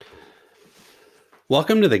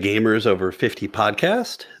Welcome to the Gamers Over 50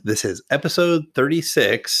 podcast. This is episode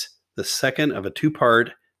 36, the second of a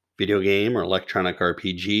two-part video game or electronic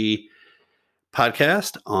RPG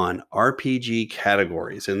podcast on RPG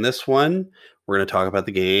categories. In this one, we're going to talk about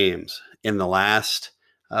the games. In the last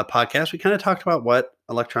podcast, we kind of talked about what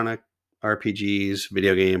electronic RPGs,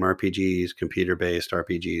 video game RPGs, computer-based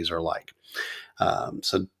RPGs are like.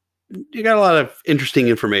 So you got a lot of interesting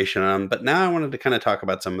information on them, but now I wanted to kind of talk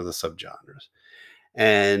about some of the subgenres.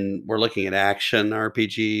 And we're looking at action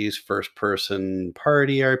RPGs, first person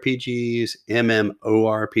party RPGs,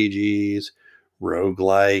 MMORPGs,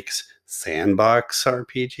 roguelikes, sandbox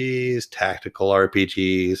RPGs, tactical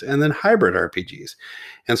RPGs, and then hybrid RPGs.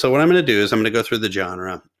 And so what I'm going to do is I'm going to go through the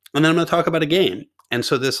genre and then I'm going to talk about a game. And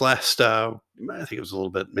so this last, I think it was a little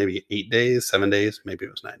bit, maybe 8 days, 7 days, maybe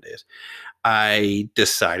it was 9 days, I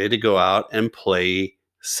decided to go out and play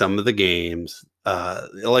some of the games,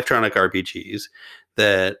 electronic RPGs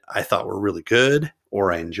that I thought were really good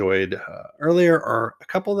or I enjoyed earlier, or a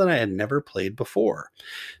couple that I had never played before.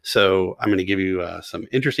 So I'm going to give you some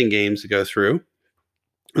interesting games to go through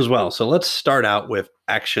as well. So let's start out with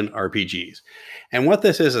action RPGs. And what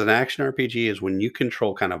this is, an action RPG is when you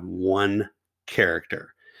control kind of one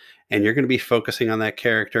character and you're going to be focusing on that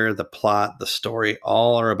character, the plot, the story,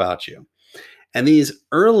 all are about you. And these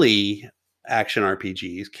early action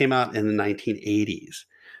RPGs came out in the 1980s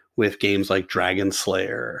with games like Dragon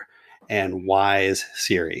Slayer and Wise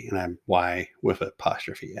series, and I'm Y with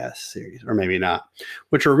apostrophe S series, or maybe not,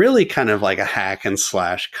 which are really kind of like a hack and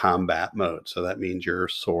slash combat mode. So that means your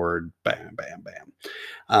sword, bam, bam, bam.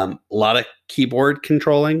 A lot of keyboard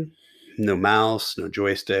controlling, no mouse, no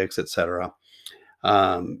joysticks, etc.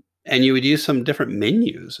 And you would use some different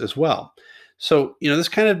menus as well. So, this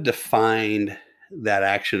kind of defined that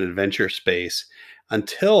action adventure space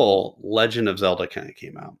until Legend of Zelda kind of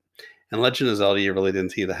came out. And Legend of Zelda, you really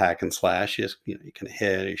didn't see the hack and slash. You just, you can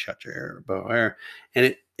hit, you shot your arrow, bow, arrow.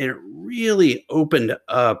 And it really opened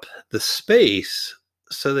up the space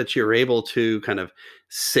so that you're able to kind of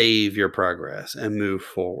save your progress and move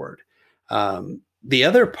forward. The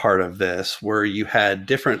other part of this, where you had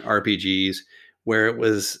different RPGs where it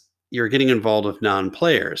was you're getting involved with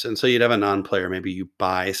non-players. And so you'd have a non-player maybe you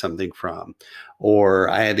buy something from, or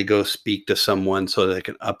I had to go speak to someone so they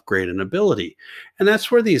can upgrade an ability. And that's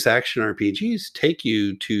where these action RPGs take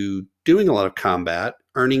you to doing a lot of combat,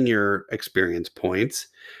 earning your experience points,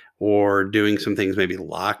 or doing some things, maybe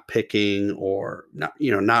lock picking, or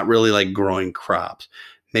not really like growing crops.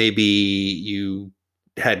 Maybe you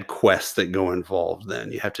had quests that go involved,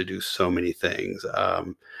 then you have to do so many things.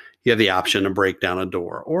 You have the option to break down a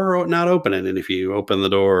door or not open it. And if you open the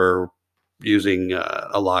door using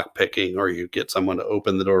a lock picking, or you get someone to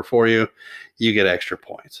open the door for you, you get extra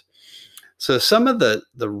points. So some of the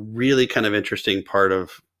really kind of interesting part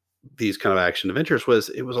of these kind of action adventures was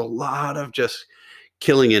it was a lot of just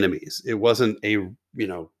killing enemies. It wasn't a,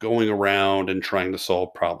 going around and trying to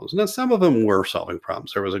solve problems. Now, some of them were solving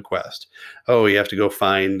problems. There was a quest. Oh, you have to go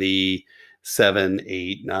find the 7,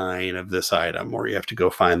 8, 9 of this item, or you have to go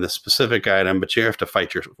find the specific item, but you have to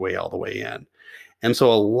fight your way all the way in. And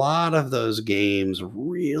so a lot of those games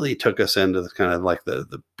really took us into the kind of like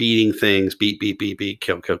the beating things, beat,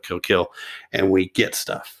 kill, kill, kill, kill, and we get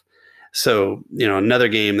stuff. So, another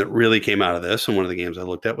game that really came out of this, and one of the games I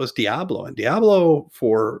looked at, was Diablo. And Diablo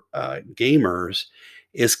for gamers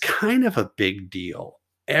is kind of a big deal.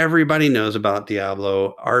 Everybody knows about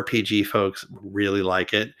Diablo. RPG folks really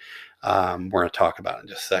like it. We're going to talk about it in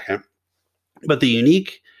just a second. But the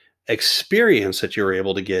unique experience that you're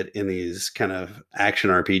able to get in these kind of action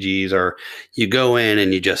RPGs are you go in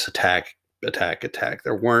and you just attack.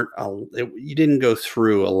 There weren't you didn't go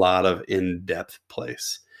through a lot of in-depth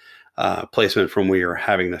placement from where you're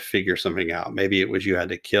having to figure something out. Maybe it was you had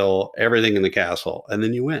to kill everything in the castle and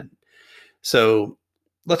then you win. So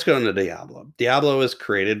let's go into Diablo. Diablo is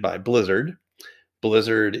created by Blizzard.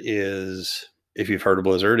 Blizzard is, if you've heard of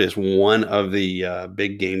Blizzard, is one of the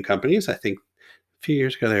big game companies. I think a few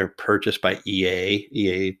years ago they were purchased by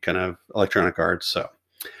EA kind of Electronic Arts. So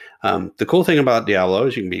the cool thing about Diablo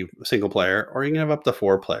is you can be a single player or you can have up to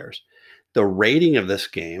 4 players. The rating of this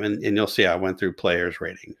game, and you'll see I went through players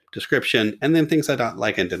rating, description, and then things I don't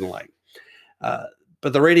like and didn't like.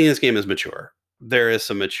 But the rating of this game is mature. There is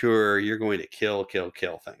some mature, you're going to kill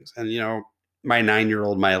things. And, my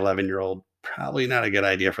 9-year-old, my 11-year-old, probably not a good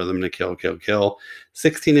idea for them to kill.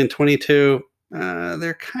 16 and 22,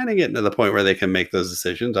 they're kind of getting to the point where they can make those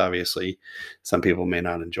decisions. Obviously, some people may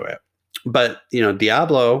not enjoy it. But,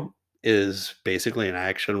 Diablo is basically an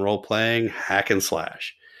action role-playing hack and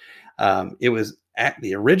slash. It was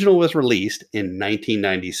The original was released in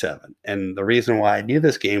 1997. And the reason why I knew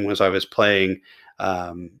this game was I was playing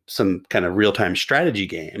some kind of real-time strategy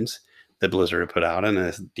games that Blizzard had put out, and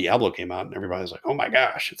this Diablo came out, and everybody was like, "Oh my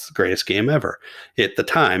gosh, it's the greatest game ever!" At the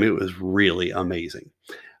time, it was really amazing.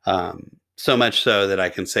 So much so that I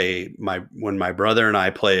can say when my brother and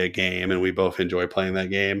I play a game and we both enjoy playing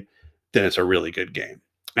that game, then it's a really good game.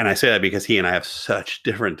 And I say that because he and I have such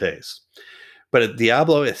different tastes. But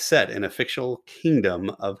Diablo is set in a fictional kingdom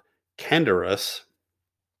of Canderous,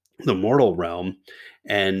 the mortal realm,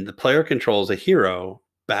 and the player controls a hero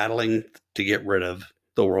battling to get rid of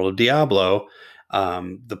the world of Diablo.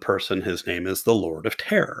 The person, his name is the Lord of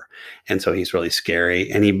Terror. And so he's really scary,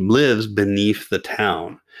 and he lives beneath the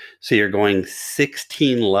town. So you're going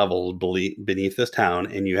 16 levels beneath this town,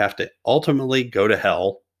 and you have to ultimately go to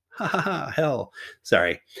hell. Hell.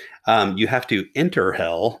 Sorry. You have to enter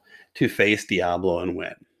hell to face Diablo and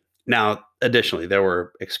win. Now, additionally, there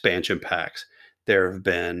were expansion packs. There have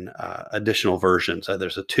been additional versions.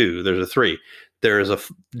 There's a 2, there's a 3. There is a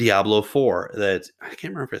Diablo 4 that I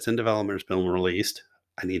can't remember if it's in development or it's been released.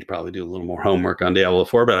 I need to probably do a little more homework on Diablo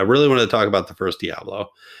 4, but I really wanted to talk about the first Diablo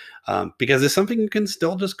because it's something you can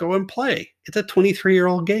still just go and play. It's a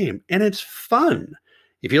 23-year-old game, and it's fun.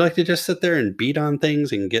 If you like to just sit there and beat on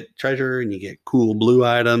things and get treasure and you get cool blue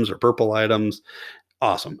items or purple items,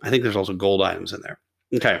 awesome. I think there's also gold items in there.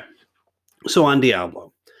 Okay, so on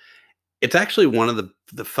Diablo, it's actually one of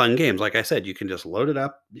the fun games. Like I said, you can just load it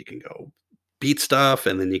up. You can go beat stuff,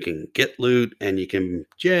 and then you can get loot, and you can,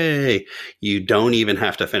 you don't even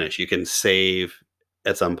have to finish. You can save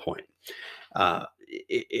at some point.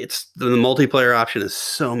 It's the multiplayer option is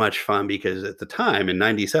so much fun because at the time in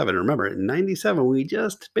 97, remember in 97, we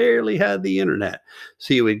just barely had the internet.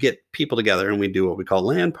 So you would get people together and we'd do what we call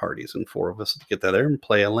LAN parties, and 4 of us would get together and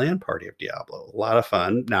play a LAN party of Diablo. A lot of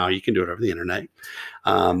fun. Now you can do it over the internet.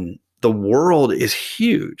 The world is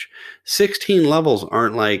huge. 16 levels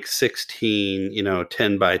aren't like 16,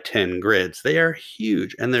 10 by 10 grids. They are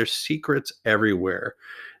huge, and there's secrets everywhere.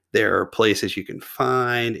 There are places you can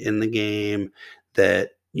find in the game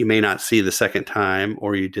that you may not see the second time,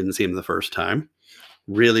 or you didn't see them the first time.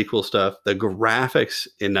 Really cool stuff. The graphics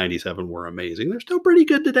in 97 were amazing. They're still pretty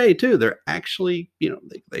good today too. They're actually,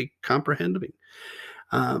 they comprehend me.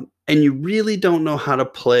 And you really don't know how to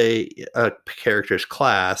play a character's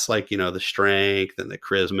class, like, the strength and the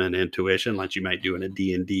charisma and intuition, like you might do in a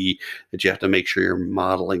D&D, that you have to make sure you're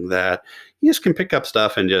modeling that. You just can pick up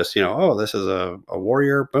stuff and just, oh, this is a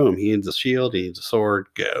warrior. Boom. He needs a shield. He needs a sword.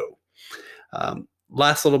 Go.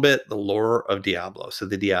 Last little bit, the lore of Diablo. So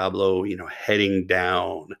the Diablo, heading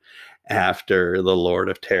down after the Lord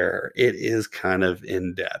of Terror. It is kind of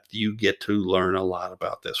in depth. You get to learn a lot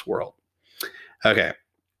about this world. Okay.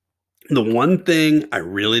 The one thing I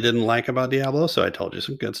really didn't like about Diablo, so I told you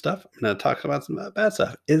some good stuff, I'm going to talk about some bad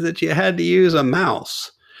stuff, is that you had to use a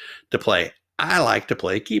mouse to play. I like to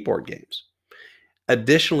play keyboard games.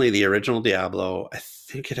 Additionally, the original Diablo, I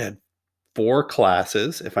think it had 4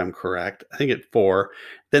 classes, if I'm correct. I think it 4.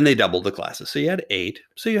 Then they doubled the classes. So you had 8.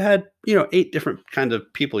 So you had, 8 different kinds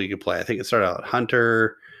of people you could play. I think it started out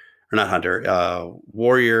hunter, or not hunter,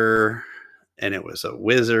 warrior, and it was a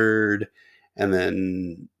wizard, and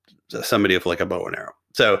then somebody with like a bow and arrow.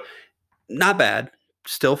 So not bad,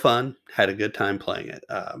 still fun, had a good time playing it.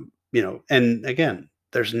 And again,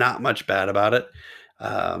 there's not much bad about it,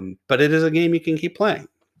 but it is a game you can keep playing.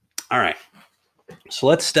 All right. So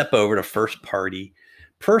let's step over to first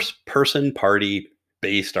person party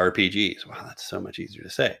based RPGs. Wow, that's so much easier to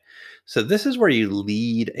say. So this is where you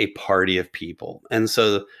lead a party of people. And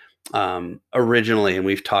so originally, and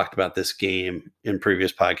we've talked about this game in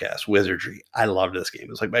previous podcasts, Wizardry. I loved this game. It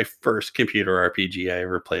was like my first computer RPG I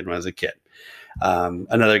ever played when I was a kid.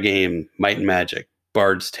 Another game, Might and Magic,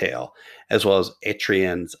 Bard's Tale, as well as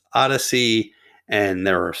Etrian's Odyssey, and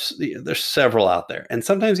there's several out there. And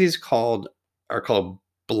sometimes these are called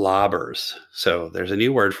blobbers. So there's a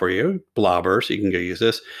new word for you, blobber, so you can go use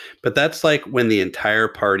this. But that's like when the entire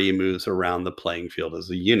party moves around the playing field as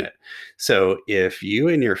a unit. So if you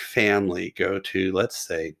and your family go to, let's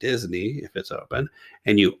say, Disney, if it's open,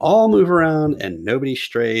 and you all move around and nobody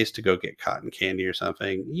strays to go get cotton candy or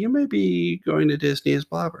something, you may be going to Disney as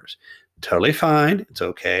blobbers. Totally fine. It's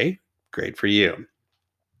okay. Great for you.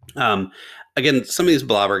 Again, some of these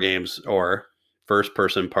blobber games or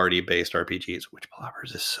first-person party-based RPGs, which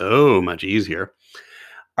blobbers is so much easier,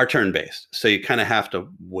 are turn-based. So you kind of have to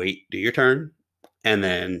wait, do your turn, and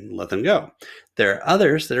then let them go. There are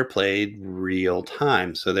others that are played real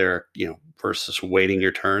time. So they're, versus waiting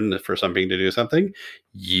your turn for something to do something,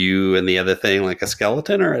 you and the other thing, like a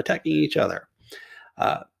skeleton, are attacking each other.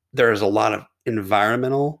 There's a lot of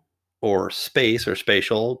environmental or space or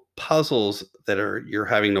spatial puzzles that you're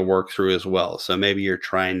having to work through as well. So maybe you're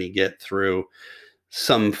trying to get through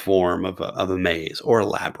some form of a maze or a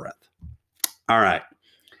labyrinth. All right.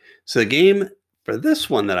 So the game for this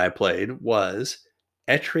one that I played was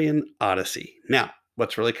Etrian Odyssey. Now,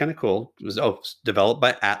 what's really kind of cool was developed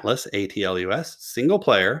by Atlus, ATLUS, single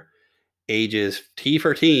player, ages T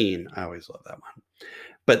for teen. I always love that one.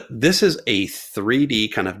 But this is a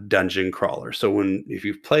 3D kind of dungeon crawler. So if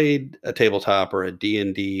you've played a tabletop or a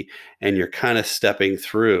D&D and you're kind of stepping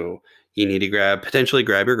through, you need to potentially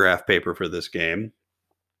grab your graph paper for this game.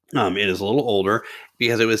 It is a little older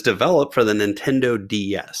because it was developed for the Nintendo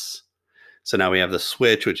DS. So now we have the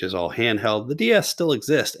Switch, which is all handheld. The DS still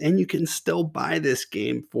exists, and you can still buy this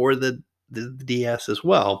game for the DS as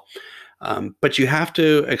well. But you have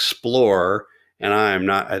to explore, and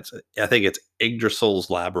I think it's Yggdrasil's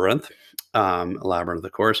Labyrinth, Labyrinth,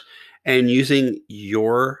 of course, and using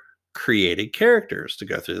your created characters to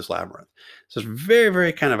go through this labyrinth. So it's very,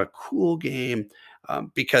 very kind of a cool game.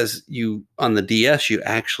 Because on the DS, you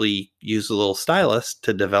actually use a little stylus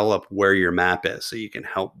to develop where your map is so you can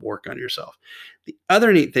help work on yourself. The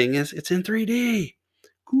other neat thing is it's in 3D.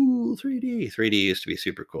 Cool 3D. 3D used to be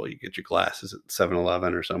super cool. You get your glasses at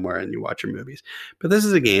 7-Eleven or somewhere and you watch your movies. But this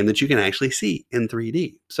is a game that you can actually see in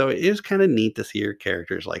 3D. So it is kind of neat to see your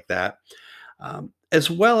characters like that. As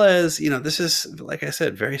well as, this is, like I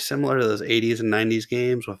said, very similar to those 80s and 90s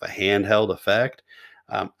games with a handheld effect.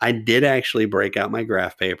 I did actually break out my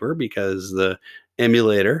graph paper because I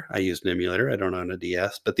used an emulator. I don't own a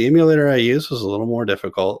DS, but the emulator I used was a little more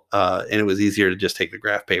difficult, and it was easier to just take the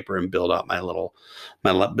graph paper and build out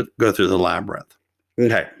go through the labyrinth.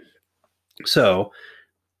 Okay. So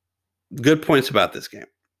good points about this game.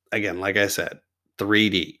 Again, like I said,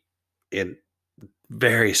 3D, and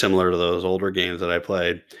very similar to those older games that I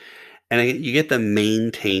played. And you get to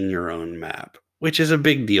maintain your own map, which is a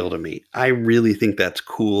big deal to me. I really think that's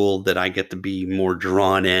cool that I get to be more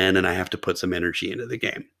drawn in and I have to put some energy into the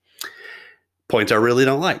game. Points I really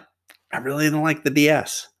don't like. I really don't like the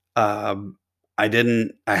DS. I've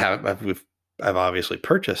obviously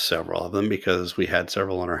purchased several of them because we had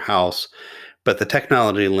several in our house, but the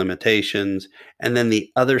technology limitations. And then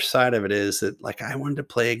the other side of it is that, like, I wanted to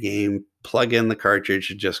play a game, plug in the cartridge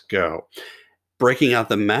and just go. Breaking out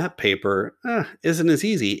the map paper isn't as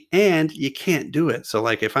easy, and you can't do it. So,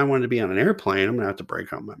 like, if I wanted to be on an airplane, I'm gonna have to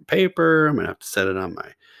break out my paper. I'm gonna have to set it on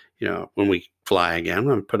my, when we fly again, I'm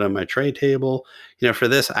gonna put it on my tray table. For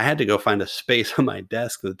this, I had to go find a space on my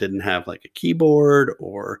desk that didn't have like a keyboard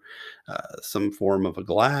or some form of a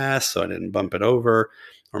glass, so I didn't bump it over,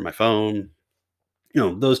 or my phone.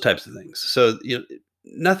 Those types of things. So,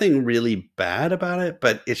 nothing really bad about it,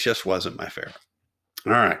 but it just wasn't my favorite.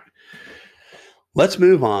 All right. Let's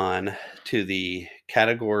move on to the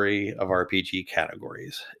category of RPG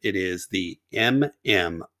categories. It is the MMORPG.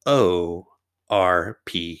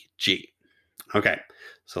 Okay,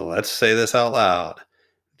 so let's say this out loud.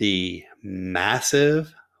 The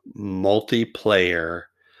massive multiplayer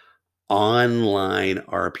online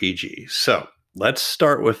RPG. So let's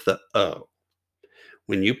start with the O.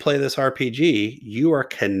 When you play this RPG, you are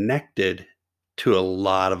connected to a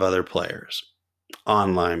lot of other players,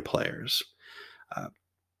 online players.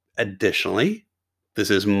 Additionally,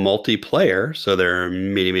 this is multiplayer, so there are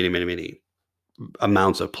many, many, many, many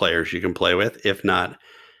amounts of players you can play with, if not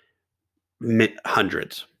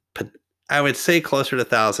hundreds. I would say closer to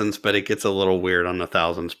thousands, but it gets a little weird on the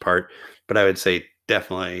thousands part. But I would say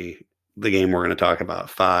definitely the game we're going to talk about,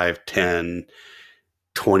 5, 10,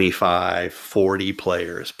 25, 40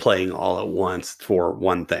 players playing all at once for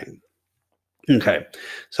one thing. Okay,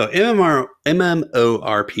 so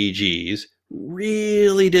MMORPGs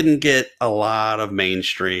really didn't get a lot of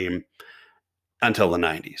mainstream until the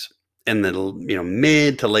 90s. And the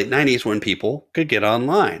mid to late 90s when people could get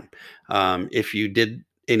online. If you did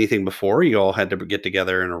anything before, you all had to get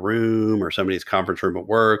together in a room or somebody's conference room at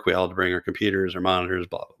work. We all had to bring our computers or monitors,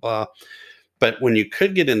 blah, blah, blah. But when you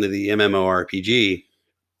could get into the MMORPG,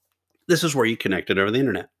 this is where you connected over the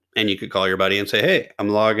internet. And you could call your buddy and say, hey, I'm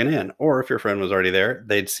logging in. Or if your friend was already there,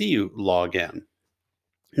 they'd see you log in.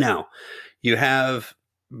 Now, you have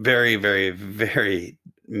very, very, very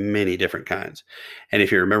many different kinds. And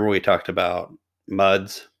if you remember, we talked about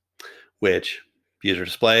MUDs, which user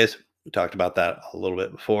displays. We talked about that a little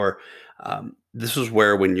bit before. This is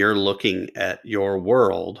where when you're looking at your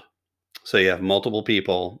world, so you have multiple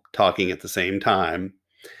people talking at the same time,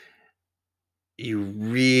 you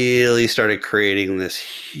really started creating this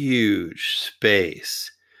huge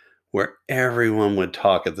space where everyone would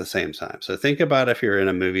talk at the same time. So think about if you're in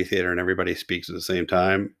a movie theater and everybody speaks at the same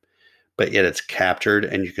time, but yet it's captured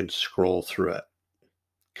and you can scroll through it.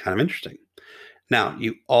 Kind of interesting. Now,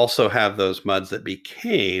 you also have those MUDs that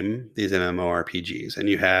became these MMORPGs, and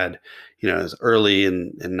you had, as early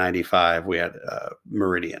in 95, we had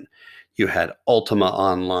Meridian. You had Ultima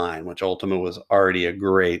Online, which Ultima was already a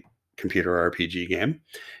great computer RPG game.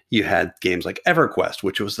 You had games like EverQuest,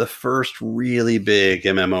 which was the first really big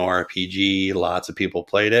MMORPG. Lots of people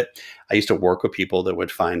played it. I used to work with people that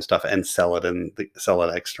would find stuff and sell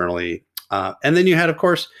it externally. And then you had, of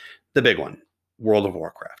course, the big one, World of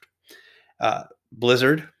Warcraft.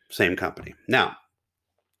 Blizzard, same company. Now,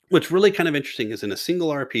 what's really kind of interesting is in a single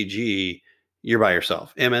RPG, you're by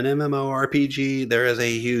yourself. In an MMORPG, there is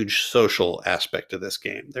a huge social aspect to this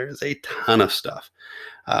game. There is a ton of stuff.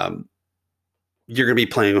 You're going to be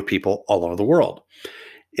playing with people all over the world.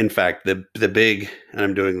 In fact, the big, and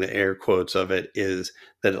I'm doing the air quotes of it, is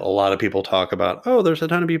that a lot of people talk about, oh, there's a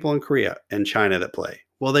ton of people in Korea and China that play.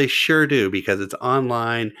 Well, they sure do, because it's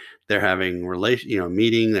online. They're having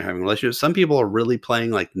meeting. They're having relationships. Some people are really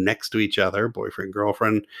playing like next to each other, boyfriend,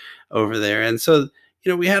 girlfriend over there. And so,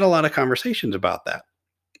 we had a lot of conversations about that.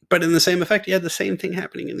 But in the same effect, you had the same thing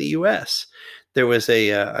happening in the US. There was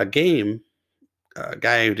a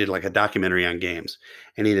guy who did like a documentary on games,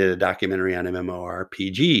 and he did a documentary on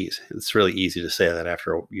MMORPGs. It's really easy to say that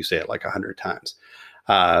after you say it like 100 times.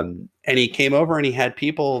 And he came over and he had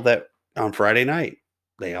people that on Friday night,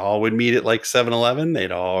 they all would meet at like 7-Eleven.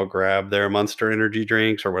 They'd all grab their Monster energy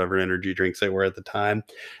drinks or whatever energy drinks they were at the time.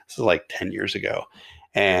 This is like 10 years ago.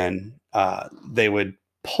 And they would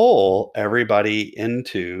pull everybody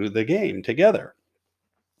into the game together.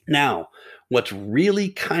 Now, what's really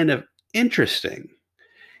kind of interesting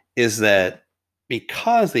is that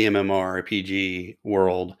because the MMORPG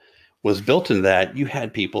world was built into that, you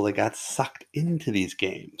had people that got sucked into these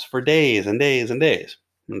games for days and days and days.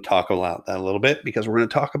 I'm going to talk about that a little bit because we're going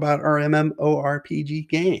to talk about our MMORPG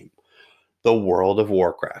game, the World of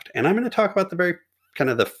Warcraft. And I'm going to talk about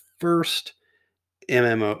the first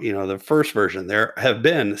MMO, the first version. There have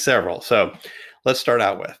been several. So let's start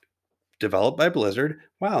out with developed by Blizzard.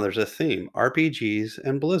 Wow, there's a theme, RPGs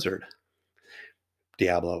and Blizzard.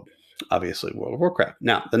 Diablo, obviously World of Warcraft.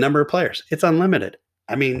 Now, the number of players, it's unlimited.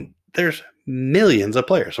 I mean, there's millions of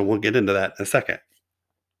players, so we'll get into that in a second.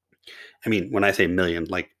 I mean, when I say million,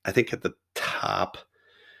 like I think at the top,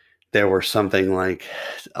 there were something like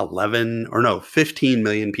 15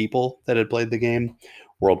 million people that had played the game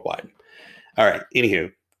worldwide. All right,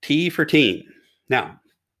 anywho, T for teen. Now,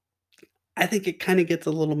 I think it kind of gets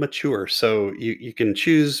a little mature, so you can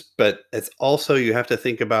choose, but it's also, you have to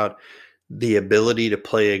think about the ability to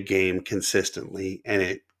play a game consistently,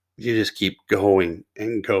 and you just keep going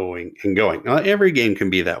and going and going. Not every game can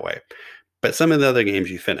be that way, but some of the other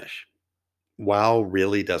games you finish. WoW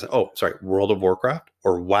really doesn't. Oh, sorry, World of Warcraft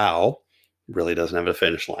or WoW really doesn't have a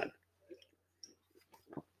finish line.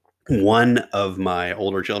 One of my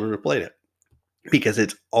older children have played it because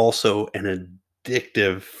it's also an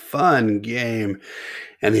addictive, fun game,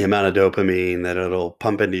 and the amount of dopamine that it'll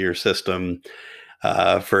pump into your system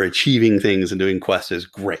for achieving things and doing quests is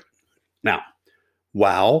great. Now,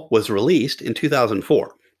 WoW was released in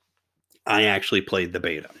 2004. I actually played the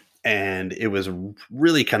beta, and it was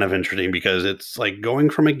really kind of interesting because it's like going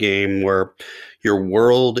from a game where your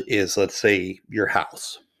world is, let's say, your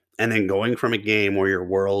house, and then going from a game where your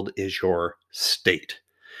world is your state.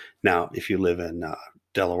 Now, if you live in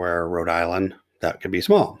Delaware or Rhode Island, that could be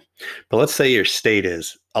small. But let's say your state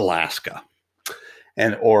is Alaska,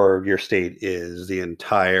 or your state is the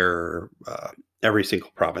entire, every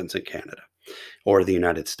single province in Canada or the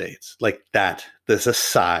United States. Like that, there's the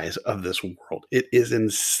size of this world. It is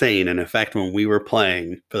insane. And in fact, when we were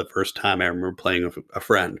playing for the first time, I remember playing with a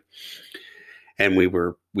friend, and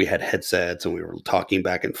we had headsets and we were talking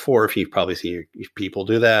back and forth. You've probably seen people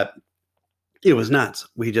do that. It was nuts.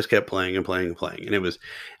 We just kept playing and playing and playing. And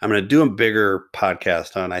I'm going to do a bigger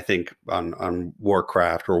podcast on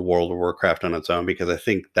Warcraft or World of Warcraft on its own, because I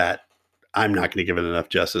think that I'm not going to give it enough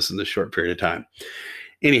justice in this short period of time.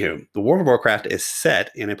 Anywho, the World of Warcraft is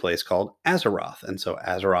set in a place called Azeroth. And so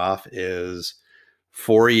Azeroth is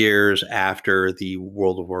 4 years after the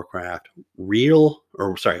World of Warcraft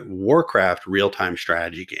Warcraft real-time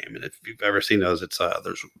strategy game. And if you've ever seen those,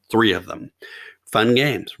 there's 3 of them. Fun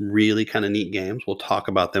games, really kind of neat games. We'll talk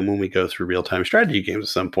about them when we go through real-time strategy games at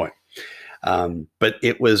some point. But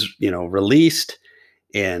it was, released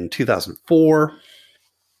in 2004,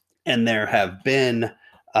 and there have been,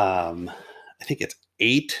 I think it's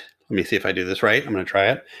 8. Let me see if I do this right. I'm going to try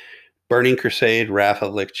it. Burning Crusade, Wrath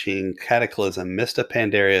of Lich King, Cataclysm, Mist of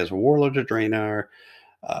Pandaria, Warlords of Draenor,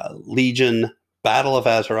 Legion, Battle of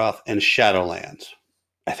Azeroth, and Shadowlands.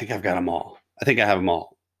 I think I've got them all. I think I have them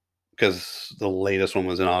all because the latest one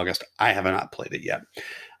was in August. I have not played it yet.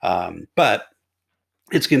 But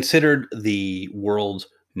it's considered the world's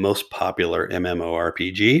most popular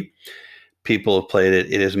MMORPG. People have played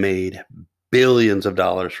it. It has made billions of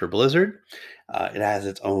dollars for Blizzard. It has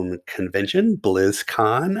its own convention,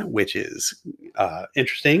 BlizzCon, which is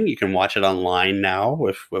interesting. You can watch it online now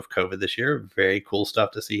with COVID this year. Very cool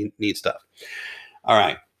stuff to see, neat stuff. All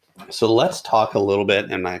right. So let's talk a little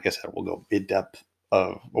bit, and like I said, we'll go in depth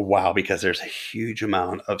of WoW because there's a huge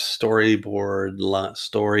amount of storyboard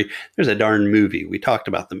story. There's a darn movie. We talked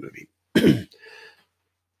about the movie.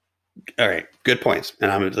 All right, good points.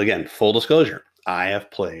 And I'm again, full disclosure, I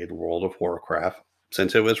have played World of Warcraft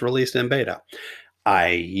since it was released in beta.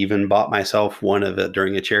 I even bought myself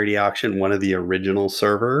during a charity auction, one of the original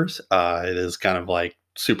servers. It is kind of like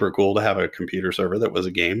super cool to have a computer server that was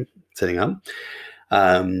a game sitting on.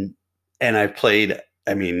 And I've played,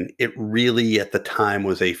 I mean, it really at the time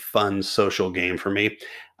was a fun social game for me.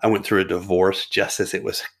 I went through a divorce just as it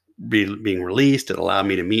was being released. It allowed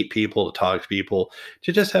me to meet people, to talk to people,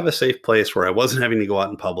 to just have a safe place where I wasn't having to go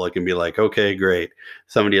out in public and be like, okay, great,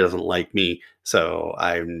 somebody doesn't like me, so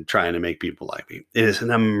I'm trying to make people like me. It is an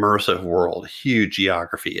immersive world, huge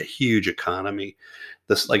geography, a huge economy.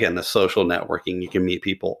 This, again, the social networking, you can meet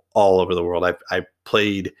people all over the world.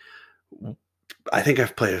 I think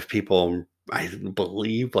I've played with people, I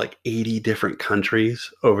believe, like 80 different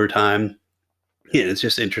countries over time. Yeah, it's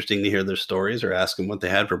just interesting to hear their stories or ask them what they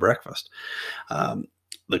had for breakfast.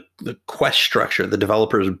 The quest structure, the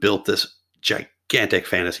developers built this gigantic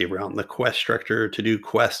fantasy realm. The quest structure to do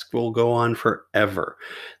quests will go on forever.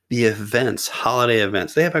 The events, holiday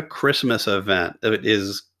events, they have a Christmas event. It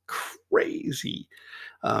is crazy.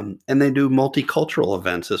 And they do multicultural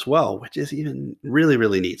events as well, which is even really,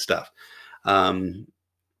 really neat stuff.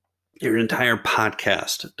 Your entire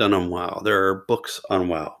podcast done on WoW. There are books on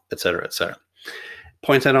WoW, et cetera, et cetera.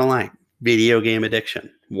 Points I don't like. Video game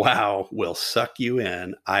addiction. WoW will suck you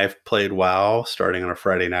in. I've played WoW starting on a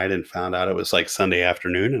Friday night and found out it was like Sunday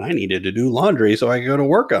afternoon and I needed to do laundry so I could go to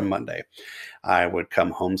work on Monday. I would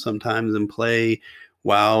come home sometimes and play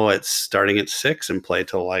WoW starting at 6 and play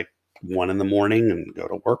till like 1 in the morning and go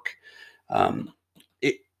to work.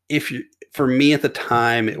 For me at the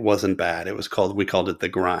time, it wasn't bad. We called it the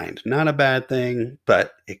grind. Not a bad thing,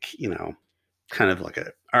 but it, kind of look at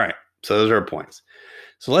it. All right. So those are our points.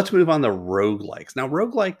 So let's move on to roguelikes. Now,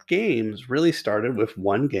 roguelike games really started with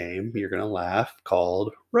one game, you're going to laugh,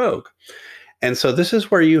 called Rogue. And so this is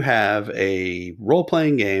where you have a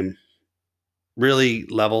role-playing game, really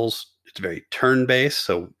levels. It's very turn-based.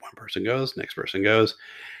 So one person goes, next person goes.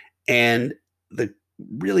 And the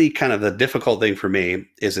really kind of the difficult thing for me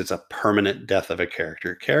is it's a permanent death of a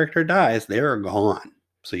character. Character dies, they are gone.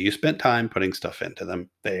 So you spent time putting stuff into them,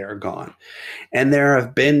 they are gone. And there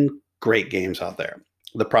have been great games out there.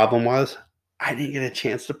 The problem was I didn't get a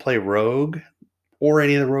chance to play Rogue or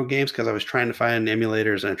any of the Rogue games because I was trying to find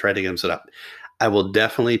emulators and I tried to get them set up. I will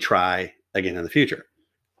definitely try again in the future.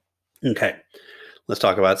 Okay. Let's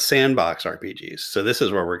talk about sandbox RPGs. So this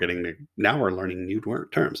is where now we're learning new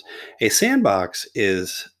terms. A sandbox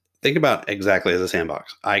is, think about exactly as a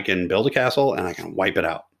sandbox. I can build a castle and I can wipe it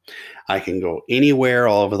out. I can go anywhere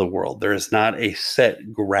all over the world. There is not a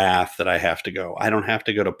set graph that I have to go. I don't have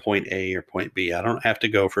to go to point A or point B. I don't have to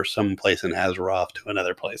go for some place in Azeroth to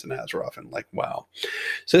another place in Azeroth and like, wow.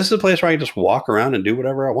 So this is a place where I can just walk around and do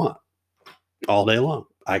whatever I want all day long.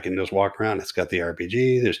 I can just walk around. It's got the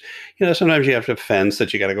RPG. There's, sometimes you have to fence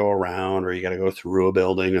that you got to go around or you got to go through a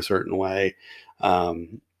building a certain way.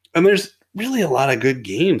 And there's really a lot of good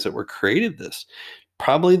games that were created this.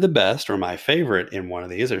 Probably the best or my favorite in one of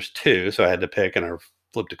these, there's two, so I had to pick and I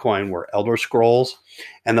flipped a coin, were Elder Scrolls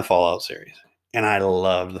and the Fallout series. And I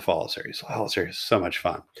love the Fallout series. The Fallout series is so much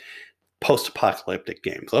fun. Post-apocalyptic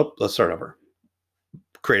games. Oh, let's start over.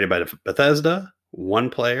 Created by Bethesda, one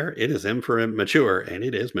player. It is mature, and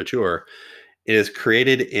it is mature. It is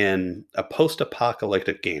created in a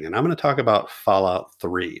post-apocalyptic game. And I'm going to talk about Fallout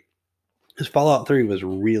 3. Because Fallout 3 was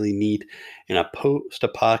really neat in a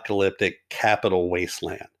post-apocalyptic capital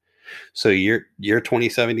wasteland. So year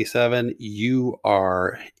 2077, you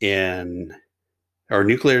are in, or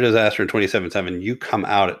nuclear disaster in 2077, you come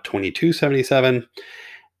out at 2277,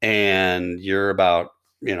 and you're about,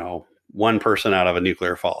 one person out of a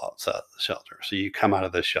nuclear fallout shelter. So you come out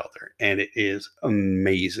of this shelter and it is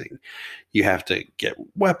amazing. You have to get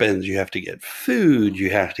weapons, you have to get food, you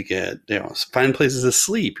have to get, find places to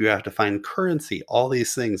sleep, you have to find currency, all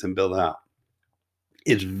these things and build out.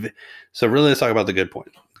 So really let's talk about the good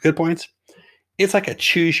points. Good points. It's like a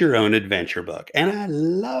choose your own adventure book. And I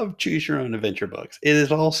love choose your own adventure books. It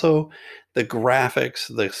is also the graphics,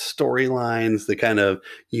 the storylines, the kind of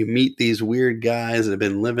you meet these weird guys that have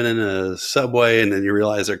been living in a subway and then you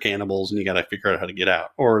realize they're cannibals and you got to figure out how to get out.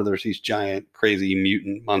 Or there's these giant, crazy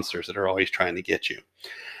mutant monsters that are always trying to get you.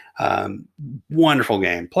 Um, Wonderful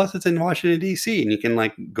game. Plus, it's in Washington, D.C., and you can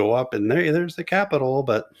like go up and there's the Capitol,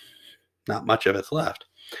 but not much of it's left.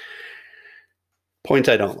 Points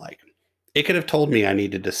I don't like. It could have told me I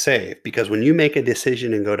needed to save because when you make a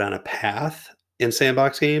decision and go down a path in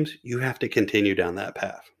sandbox games, you have to continue down that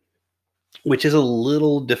path, which is a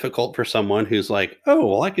little difficult for someone who's like, oh,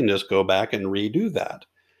 well, I can just go back and redo that.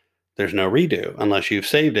 There's no redo unless you've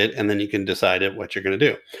saved it and then you can decide what you're going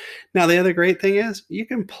to do. Now, the other great thing is you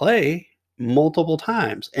can play multiple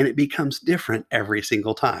times and it becomes different every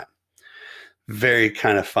single time. Very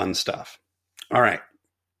kind of fun stuff. All right.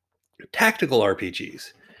 Tactical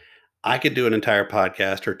RPGs. I could do an entire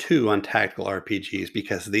podcast or two on tactical RPGs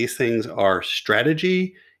because these things are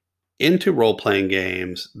strategy into role-playing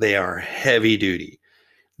games. They are heavy duty.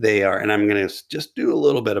 They are, and I'm going to just do a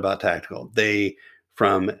little bit about tactical.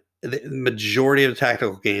 From the majority of the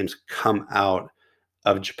tactical games come out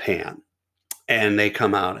of Japan and they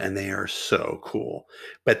come out and they are so cool,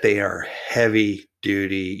 but they are heavy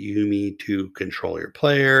duty. You need to control your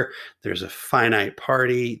player. There's a finite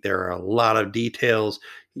party. There are a lot of details.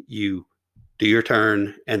 You do your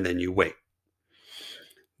turn and then you wait.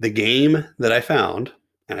 The game that I found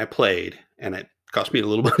and I played, and it cost me a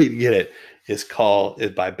little money to get it, is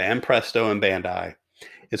by Banpresto and Bandai.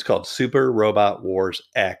 It's called Super Robot Wars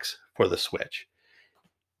X for the Switch.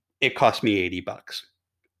 It cost me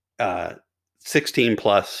 $80. 16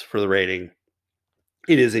 plus for the rating.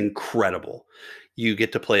 It is incredible. You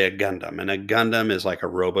get to play a Gundam, and a Gundam is like a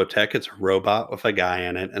Robotech. It's a robot with a guy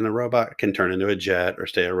in it, and the robot can turn into a jet or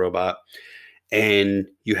stay a robot. And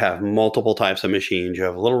you have multiple types of machines. You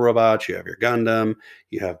have little robots, you have your Gundam,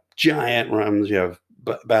 you have giant rums, you have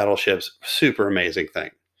battleships. Super amazing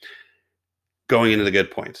thing. Going into the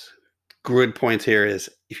good points. Good points here is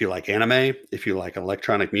if you like anime, if you like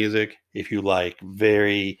electronic music, if you like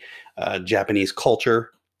very Japanese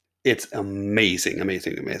culture, it's amazing,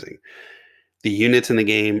 amazing, amazing. The units in the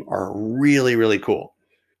game are really, really cool.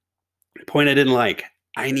 Point I didn't like,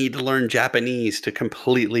 I need to learn Japanese to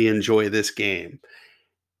completely enjoy this game.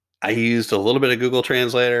 I used a little bit of Google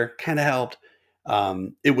Translator, kind of helped.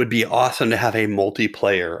 It would be awesome to have a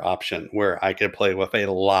multiplayer option where I could play with a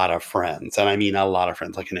lot of friends. And I mean a lot of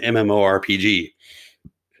friends, like an MMORPG.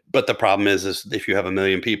 But the problem is if you have 1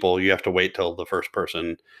 million people, you have to wait till the first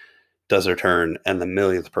person does their turn and the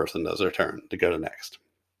millionth person does their turn to go to next.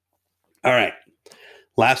 All right.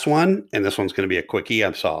 Last one, and this one's going to be a quickie.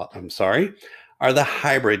 I'm sorry, are the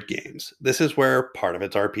hybrid games. This is where part of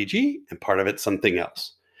it's RPG and part of it's something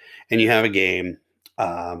else. And you have a game,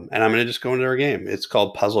 and I'm going to just go into our game. It's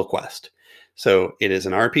called Puzzle Quest. So it is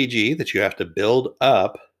an RPG that you have to build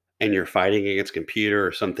up and you're fighting against a computer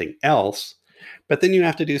or something else. But then you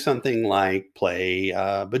have to do something like play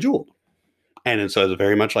Bejeweled. And so it's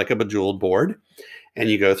very much like a Bejeweled board. And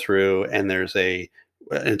you go through and there's an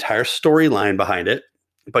entire storyline behind it,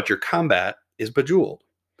 but your combat is Bejeweled.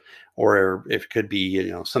 Or if it could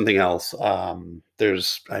be, something else. I'm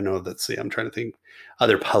trying to think,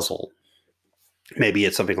 other puzzle. Maybe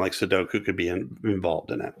it's something like Sudoku could be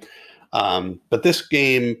involved in it. But this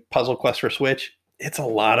game, Puzzle Quest for Switch, it's a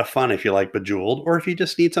lot of fun if you like Bejeweled, or if you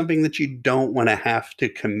just need something that you don't want to have to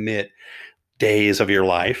commit days of your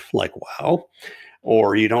life, like WoW,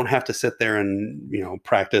 or you don't have to sit there and,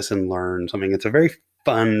 practice and learn something. It's a very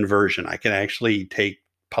fun version. I can actually take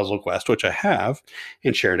Puzzle Quest, which I have,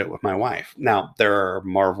 and shared it with my wife. Now, there are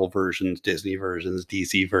Marvel versions, Disney versions,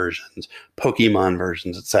 DC versions, Pokemon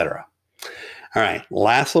versions, etc. All right,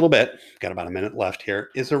 last little bit, got about a minute left here,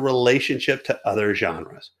 is a relationship to other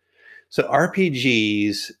genres. So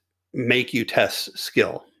RPGs make you test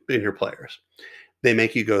skill in your players. They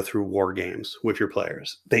make you go through war games with your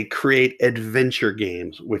players. They create adventure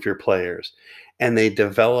games with your players. And they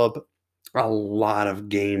develop a lot of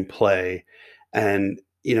gameplay. And,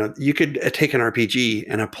 you could take an RPG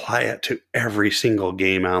and apply it to every single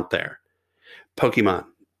game out there. Pokemon,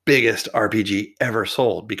 biggest RPG ever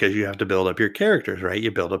sold because you have to build up your characters, right?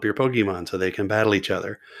 You build up your Pokemon so they can battle each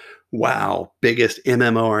other. WoW, biggest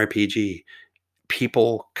MMORPG.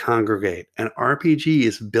 People congregate. An RPG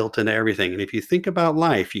is built into everything. And if you think about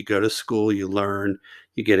life, you go to school, you learn,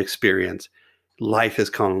 you get experience. Life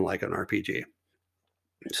is kind of like an RPG.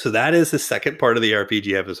 So that is the second part of the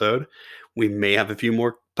RPG episode. We may have a few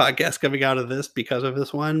more podcasts coming out of this because of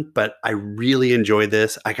this one, but I really enjoyed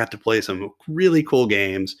this. I got to play some really cool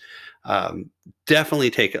games.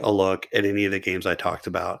 Definitely take a look at any of the games I talked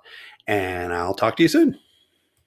about, and I'll talk to you soon.